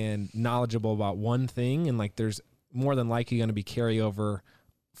capable and knowledgeable about one thing. And, like, there's more than likely going to be carryover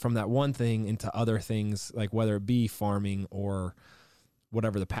from that one thing into other things, like whether it be farming or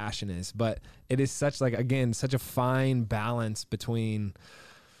whatever the passion is. But it is such a fine balance between,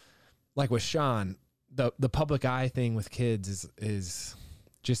 like with Sean, the public eye thing with kids is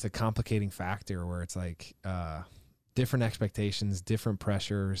just a complicating factor where it's like, different expectations, different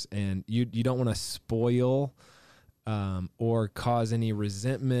pressures, and you don't want to spoil, or cause any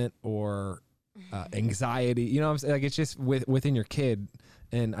resentment or, anxiety, what I'm saying? Like, it's just within your kid.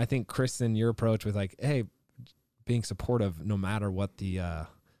 And I think, Kristen, your approach with like, hey, being supportive no matter what the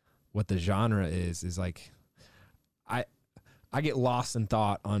genre is like, I get lost in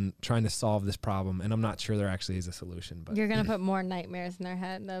thought on trying to solve this problem, and I'm not sure there actually is a solution. But you're gonna put more nightmares in their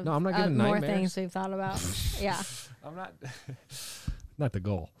head. No, I'm not giving more nightmares. things we've thought about. Yeah, I'm not the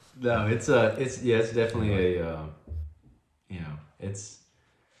goal. No, it's definitely a,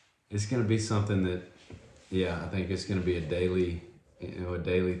 it's going to be something that, I think it's going to be a daily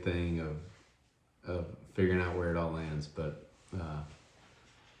thing of figuring out where it all lands. But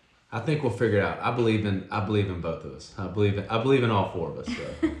I think we'll figure it out. I believe in both of us. I believe in all four of us. So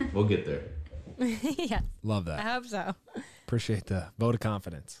we'll get there. yeah, Love that. I hope so. Appreciate the vote of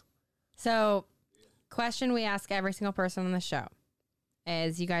confidence. So, question we ask every single person on the show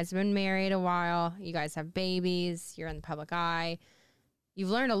is: you guys have been married a while, you guys have babies, you're in the public eye. You've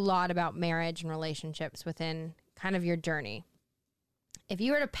learned a lot about marriage and relationships within kind of your journey. If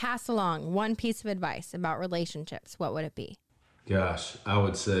you were to pass along one piece of advice about relationships, what would it be? Gosh, I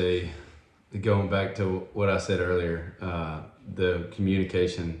would say, going back to what I said earlier, the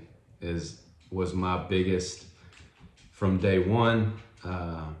communication was my biggest from day one.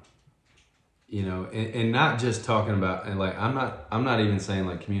 And not just talking about, and like I'm not even saying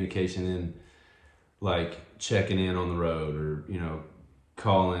like communication in like checking in on the road or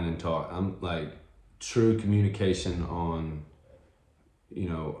call in and talk. I'm like true communication on,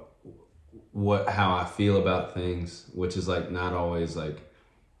 how I feel about things, which is like not always like,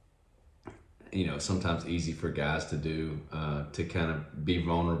 sometimes easy for guys to do, to kind of be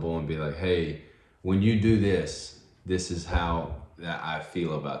vulnerable and be like, hey, when you do this is how that I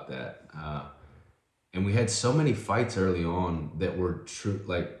feel about that. And we had so many fights early on that were true,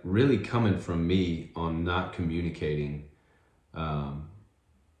 like really coming from me on not communicating,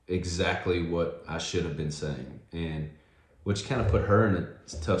 exactly what I should have been saying. And which kind of put her in a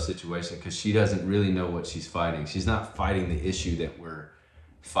tough situation because she doesn't really know what she's fighting. She's not fighting the issue that we're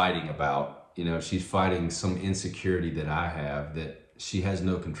fighting about. You know, she's fighting some insecurity that I have that she has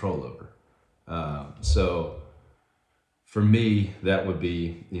no control over. So for me, that would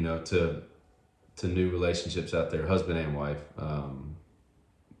be, you know, to new relationships out there, husband and wife.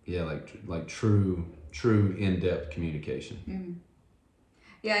 Yeah, like true in-depth communication. Mm-hmm.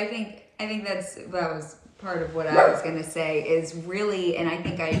 Yeah, I think that was part of what I was gonna say is really, and I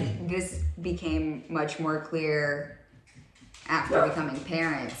think this became much more clear after becoming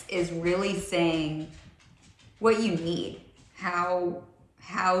parents, is really saying what you need, how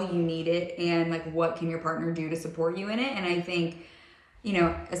you need it, and like what can your partner do to support you in it. And I think, you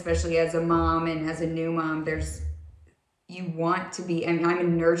know, especially as a mom and as a new mom, you want to be, I mean, I'm a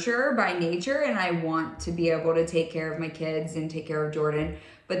nurturer by nature, and I want to be able to take care of my kids and take care of Jordan.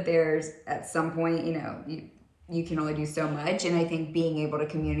 But there's, at some point, you know, you can only do so much. And I think being able to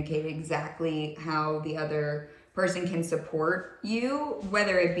communicate exactly how the other person can support you,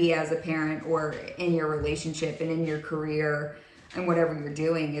 whether it be as a parent or in your relationship and in your career and whatever you're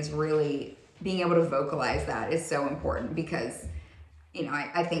doing, is really being able to vocalize that is so important. Because, you know,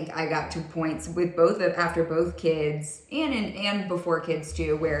 I think I got to points with after both kids and before kids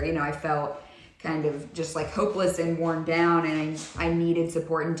too, where, you know, I felt kind of just like hopeless and worn down, and I needed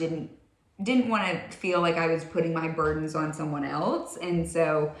support and didn't want to feel like I was putting my burdens on someone else. And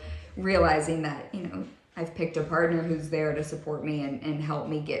so realizing that, you know, I've picked a partner who's there to support me and help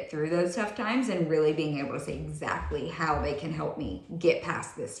me get through those tough times, and really being able to say exactly how they can help me get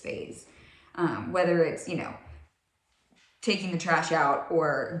past this phase. Whether it's, you know, taking the trash out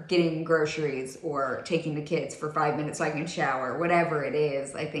or getting groceries or taking the kids for 5 minutes so I can shower, whatever it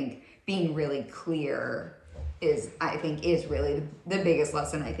is, I think being really clear is really the biggest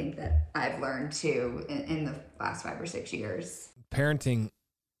lesson I think that I've learned too in the last 5 or 6 years. Parenting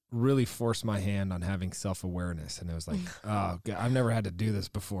really forced my hand on having self-awareness, and it was like, oh God, I've never had to do this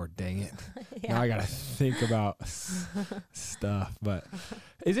before, dang it. Yeah. Now I gotta think about stuff. But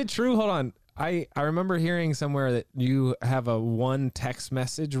is it true, hold on, I remember hearing somewhere that you have a one text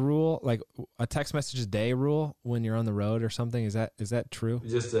message rule, like a text message a day rule when you're on the road or something. Is that true?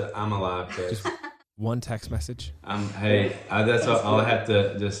 Just I'm alive text. One text message? That's all I have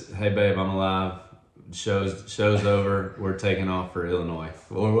to just, hey babe, I'm alive. Show's over. We're taking off for Illinois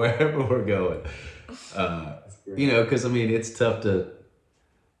or wherever we're going. You know, because I mean, it's tough to.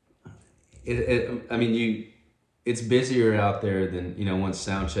 It's busier out there than, you know, once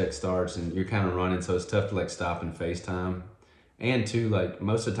sound check starts and you're kind of running, so it's tough to like stop and FaceTime. And too, like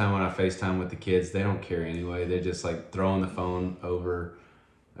most of the time when I FaceTime with the kids, they don't care anyway. They're just like throwing the phone over,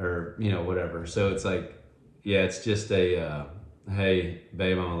 or, you know, whatever. So it's like, yeah, it's just a hey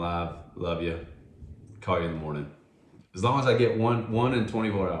babe, I'm alive, love you. Call you in the morning. As long as I get one in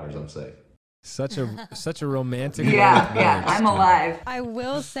 24 hours, I'm safe. Such a romantic. Yeah, I'm alive. I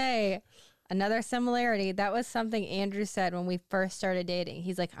will say another similarity. That was something Andrew said when we first started dating.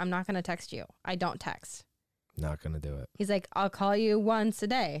 He's like, I'm not going to text you. I don't text. Not going to do it. He's like, I'll call you once a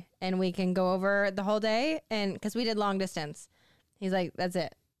day and we can go over the whole day. And because we did long distance, he's like, that's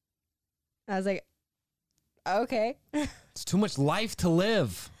it. I was like, okay. It's too much life to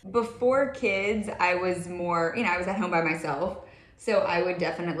live. Before kids, I was more, you know, I was at home by myself. So I would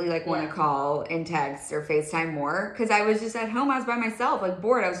definitely like want to call and text or FaceTime more, because I was just at home. I was by myself, like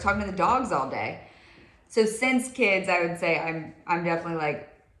bored. I was talking to the dogs all day. So since kids, I would say I'm definitely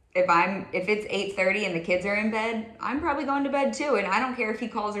like, if it's 8:30 and the kids are in bed, I'm probably going to bed too. And I don't care if he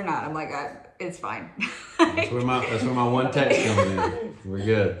calls or not. I'm like, it's fine. That's where my one text comes in. We're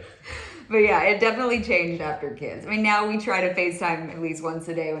good. But yeah, it definitely changed after kids. I mean, now we try to FaceTime at least once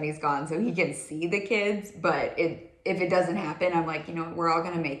a day when he's gone so he can see the kids. But if it doesn't happen, I'm like, you know what, we're all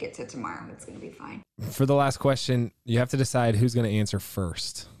going to make it to tomorrow. It's going to be fine. For the last question, you have to decide who's going to answer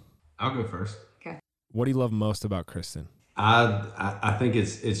first. I'll go first. Okay. What do you love most about Kristen? I think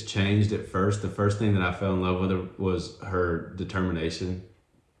it's changed at first. The first thing that I fell in love with her was her determination.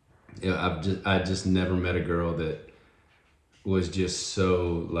 You know, I just never met a girl that was just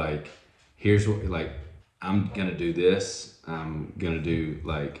so like, here's what, like, I'm gonna do this. I'm gonna do,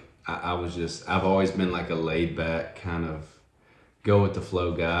 like, I've always been like a laid back kind of go with the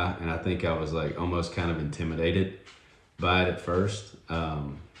flow guy, and I think I was like almost kind of intimidated by it at first.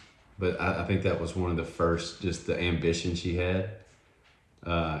 But I think that was one of the first, just the ambition she had.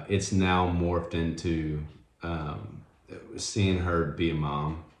 It's now morphed into seeing her be a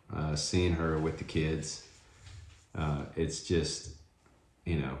mom, seeing her with the kids. It's just,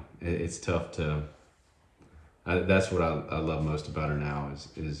 you know, it's tough to that's what I love most about her now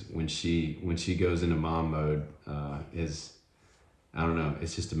is when she goes into mom mode, is, I don't know,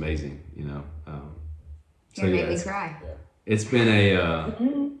 it's just amazing, you know. So yeah, made me cry. It's been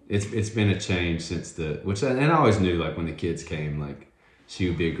a it's been a change since and I always knew, like, when the kids came, like, she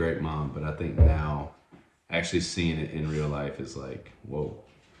would be a great mom, but I think now actually seeing it in real life is like, whoa,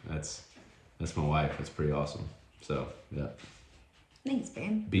 that's my wife. That's pretty awesome. So yeah. Thanks,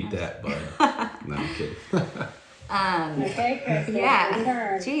 babe. Beat that, bud. No, I'm kidding. Okay, Kristen. your Yeah.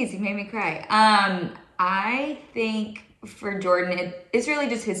 turn. Jeez, you made me cry. I think for Jordan, it's really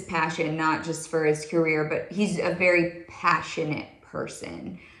just his passion, not just for his career, but he's a very passionate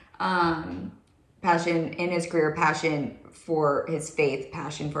person. Passion in his career, passion for his faith,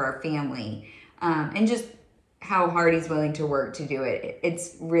 passion for our family, and just how hard he's willing to work to do it.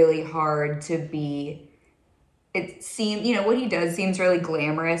 It's really hard to be. It seems, you know, what he does seems really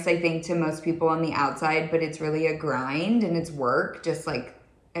glamorous, I think, to most people on the outside, but it's really a grind and it's work, just like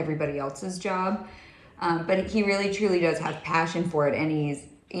everybody else's job. But he really, truly does have passion for it. And he's,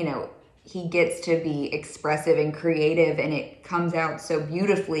 you know, he gets to be expressive and creative, and it comes out so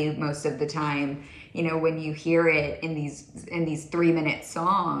beautifully most of the time, you know, when you hear it in these 3-minute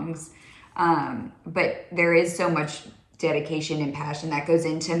songs. But there is so much dedication and passion that goes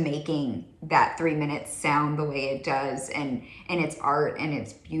into making that 3 minutes sound the way it does, and it's art and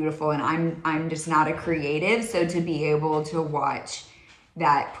it's beautiful, and I'm just not a creative, so to be able to watch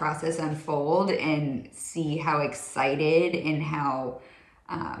that process unfold and see how excited and how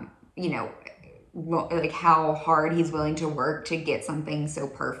you know, like how hard he's willing to work to get something so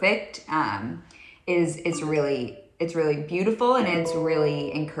perfect, it's really beautiful, and it's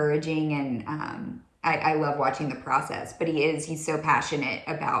really encouraging, and I love watching the process. But he's so passionate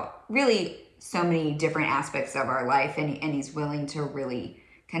about really so many different aspects of our life, and he's willing to really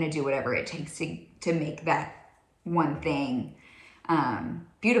kind of do whatever it takes to make that one thing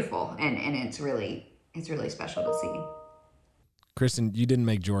beautiful, and it's really special to see. Kristen, you didn't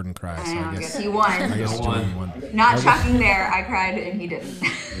make Jordan cry, so I guess he won. I guess Jordan won. Not shocking there. I cried and he didn't.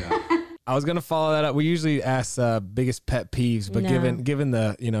 Yeah. I was gonna follow that up. We usually ask biggest pet peeves, but No. given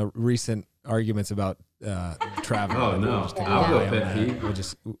the, you know, recent arguments about travel, Oh, no. we'll I'll go lay on pet that. peeve.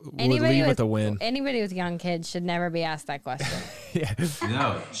 We'll leave with a win. Anybody with young kids should never be asked that question. Yeah.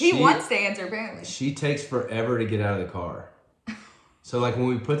 No, He wants to answer, apparently. She takes forever to get out of the car. So, like, when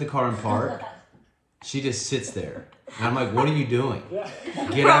we put the car in park, she just sits there. And I'm like, what are you doing?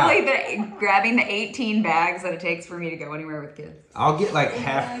 Get out. Probably grabbing the 18 bags that it takes for me to go anywhere with kids. I'll get like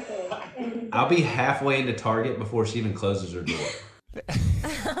I'll be halfway into Target before she even closes her door.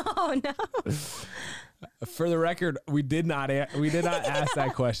 Oh no. For the record, we did not ask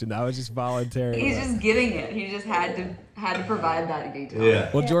that question. That was just voluntary. He's just giving it. He just had to provide that detail. Yeah.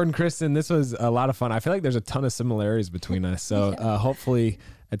 Well, Jordan, Kristen, this was a lot of fun. I feel like there's a ton of similarities between us. So hopefully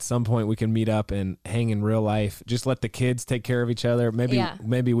at some point we can meet up and hang in real life. Just let the kids take care of each other.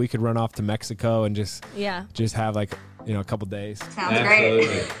 Maybe we could run off to Mexico and just have, like, you know, a couple days. Sounds Absolutely.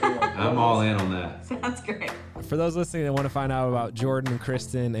 great. I'm all in on that. Sounds great. For those listening that want to find out about Jordan and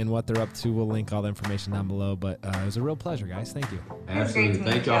Kristen and what they're up to, we'll link all the information down below. But it was a real pleasure, guys. Thank you. Absolutely. Great to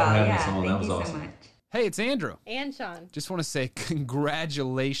Thank meet y'all for having Yeah, us on. That thank was you awesome. so much. Hey, it's Andrew. And Sean. Just want to say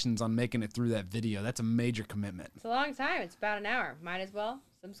congratulations on making it through that video. That's a major commitment. It's a long time. It's about an hour. Might as well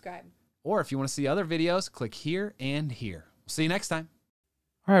subscribe. Or if you want to see other videos, click here and here. See you next time.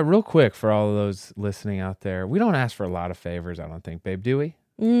 All right, real quick for all of those listening out there, we don't ask for a lot of favors, I don't think, babe, do we?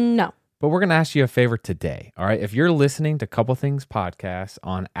 No. But we're going to ask you a favor today, all right? If you're listening to Couple Things Podcast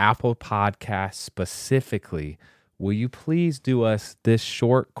on Apple Podcasts specifically, will you please do us this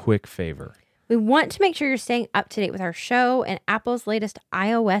short, quick favor? We want to make sure you're staying up to date with our show, and Apple's latest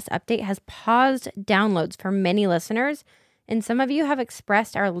iOS update has paused downloads for many listeners, and some of you have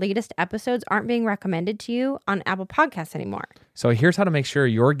expressed our latest episodes aren't being recommended to you on Apple Podcasts anymore. So here's how to make sure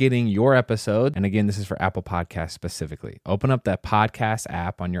you're getting your episode. And again, this is for Apple Podcasts specifically. Open up that podcast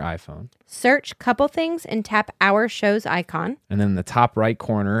app on your iPhone. Search Couple Things and tap our show's icon. And then in the top right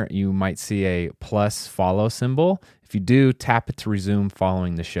corner, you might see a plus follow symbol. If you do, tap it to resume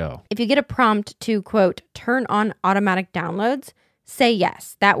following the show. If you get a prompt to, quote, turn on automatic downloads, say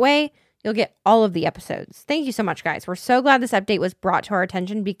yes. That way, you'll get all of the episodes. Thank you so much, guys. We're so glad this update was brought to our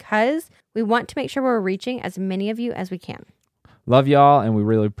attention because we want to make sure we're reaching as many of you as we can. Love y'all, and we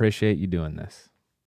really appreciate you doing this.